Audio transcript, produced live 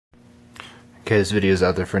Okay, this video is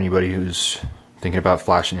out there for anybody who's thinking about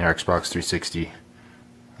flashing their Xbox 360.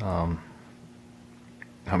 I'm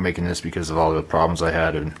making this because of all the problems I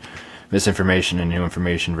had and misinformation and new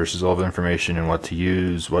information versus old information and what to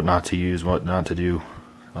use, what not to use, what not to do.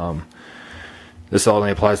 This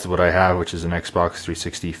only applies to what I have, which is an Xbox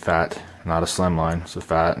 360 Fat, not a Slimline. So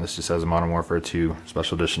Fat, and this just has a Modern Warfare 2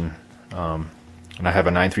 Special Edition. And I have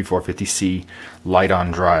a 93450C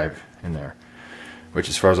Lite-on drive in there, which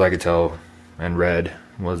as far as I could tell and read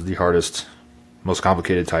was the hardest, most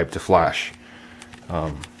complicated type to flash.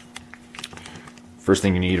 First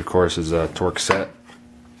thing you need, of course, is a torque set,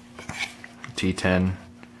 T10,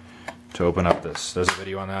 to open up this. There's a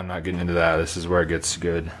video on that, I'm not getting into that. This is where it gets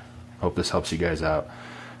good. Hope this helps you guys out.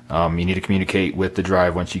 You need to communicate with the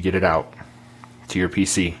drive once you get it out to your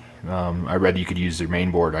PC. I read you could use your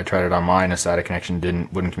main board. I tried it on mine, a SATA connection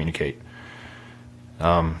wouldn't communicate.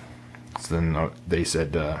 So then they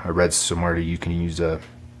said, I read somewhere that you can use a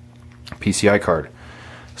PCI card.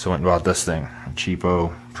 So I went and bought this thing, a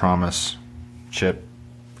cheapo Promise chip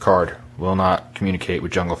card. Will not communicate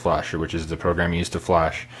with Jungle Flasher, which is the program used to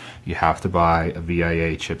flash. You have to buy a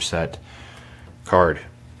VIA chipset card.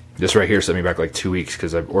 This right here set me back like 2 weeks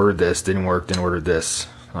because I've ordered this, didn't work, then ordered this.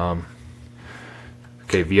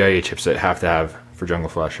 Okay, VIA chipset have to have for Jungle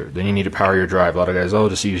Flasher. Then you need to power your drive. A lot of guys, oh,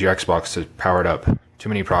 just use your Xbox to power it up. Too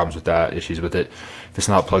many problems with that, issues with it. If it's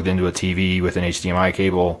not plugged into a TV with an HDMI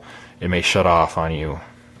cable, it may shut off on you.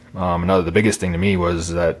 The biggest thing to me was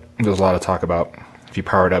that there was a lot of talk about if you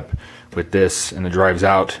power it up with this and the drive's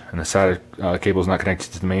out and the SATA cable is not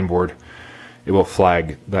connected to the main board, it will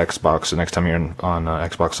flag the Xbox. So next time you're on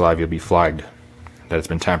Xbox Live, you'll be flagged that it's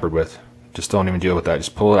been tampered with. Just don't even deal with that.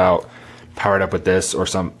 Just pull it out, power it up with this or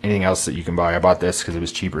anything else that you can buy. I bought this because it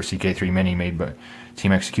was cheaper. CK3 Mini made by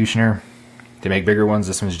Team Executioner. They make bigger ones.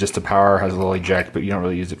 This one's just to power, has a little eject, but you don't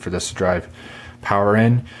really use it for this to drive power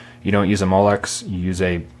in. You don't use a Molex. You use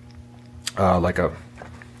a like a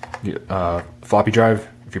floppy drive.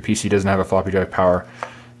 If your PC doesn't have a floppy drive power,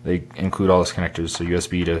 they include all those connectors. So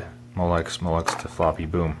USB to Molex, Molex to floppy,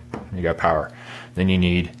 boom, you got power. Then you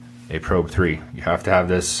need a Probe 3. You have to have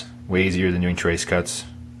this. Way easier than doing trace cuts.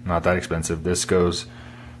 Not that expensive. This goes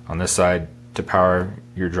on this side to power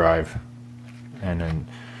your drive, and then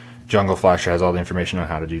Jungle Flasher has all the information on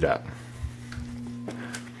how to do that.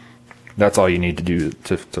 That's all you need to do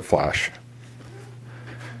to flash.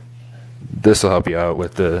 This will help you out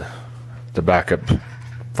with the backup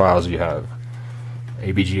files you have.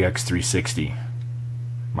 ABGX360,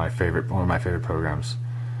 one of my favorite programs.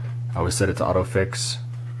 I always set it to autofix.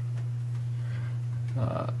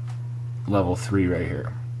 Level 3 right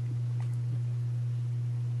here.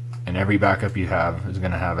 And every backup you have is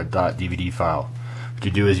going to have a .dvd file. What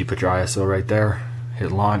you do is you put your ISO right there,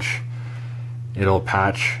 hit launch, it'll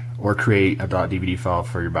patch or create a .dvd file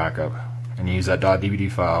for your backup, and you use that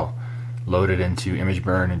 .dvd file, load it into image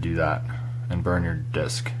burn and do that, and burn your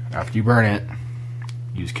disk. After you burn it,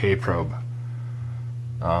 use K-Probe.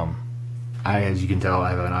 As you can tell, I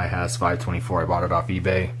have an iHas 524. I bought it off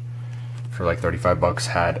eBay for like 35 bucks.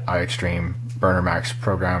 Had iExtreme Burner Max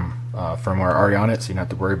program firmware already on it, so you don't have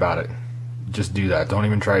to worry about it. Just do that. Don't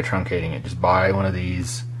even try truncating it. Just buy one of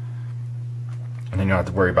these, and then you don't have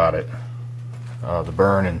to worry about it. The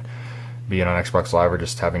burn and being on Xbox Live or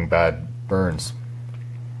just having bad burns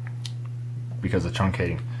because of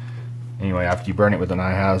truncating. Anyway, after you burn it with an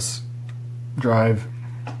iHas drive,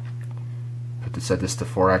 set this to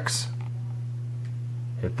 4x.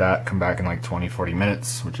 Hit that, come back in like 20-40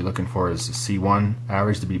 minutes. What you're looking for is a C1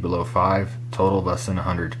 average to be below 5, total less than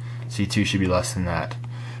 100. C2 should be less than that.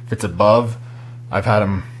 If it's above, I've had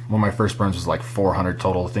them, one of my first burns was like 400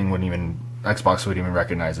 total. The thing Xbox wouldn't even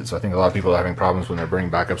recognize it. So I think a lot of people are having problems when they're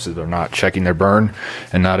burning backups, so they're not checking their burn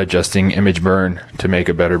and not adjusting image burn to make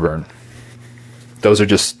a better burn. Those are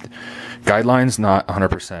just guidelines, not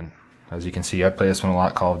 100%. As you can see, I play this one a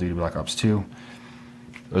lot, Call of Duty Black Ops 2.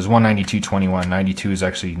 It was 192.21. 92 is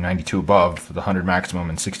actually 92 above the 100 maximum,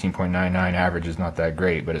 and 16.99 average is not that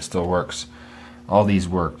great, but it still works. All these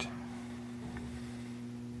worked.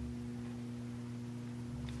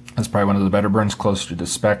 That's probably one of the better burns, closer to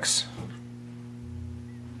specs.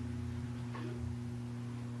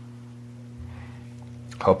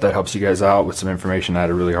 Hope that helps you guys out with some information. I had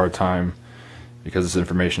a really hard time because this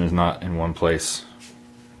information is not in one place.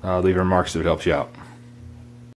 Leave remarks if it helps you out.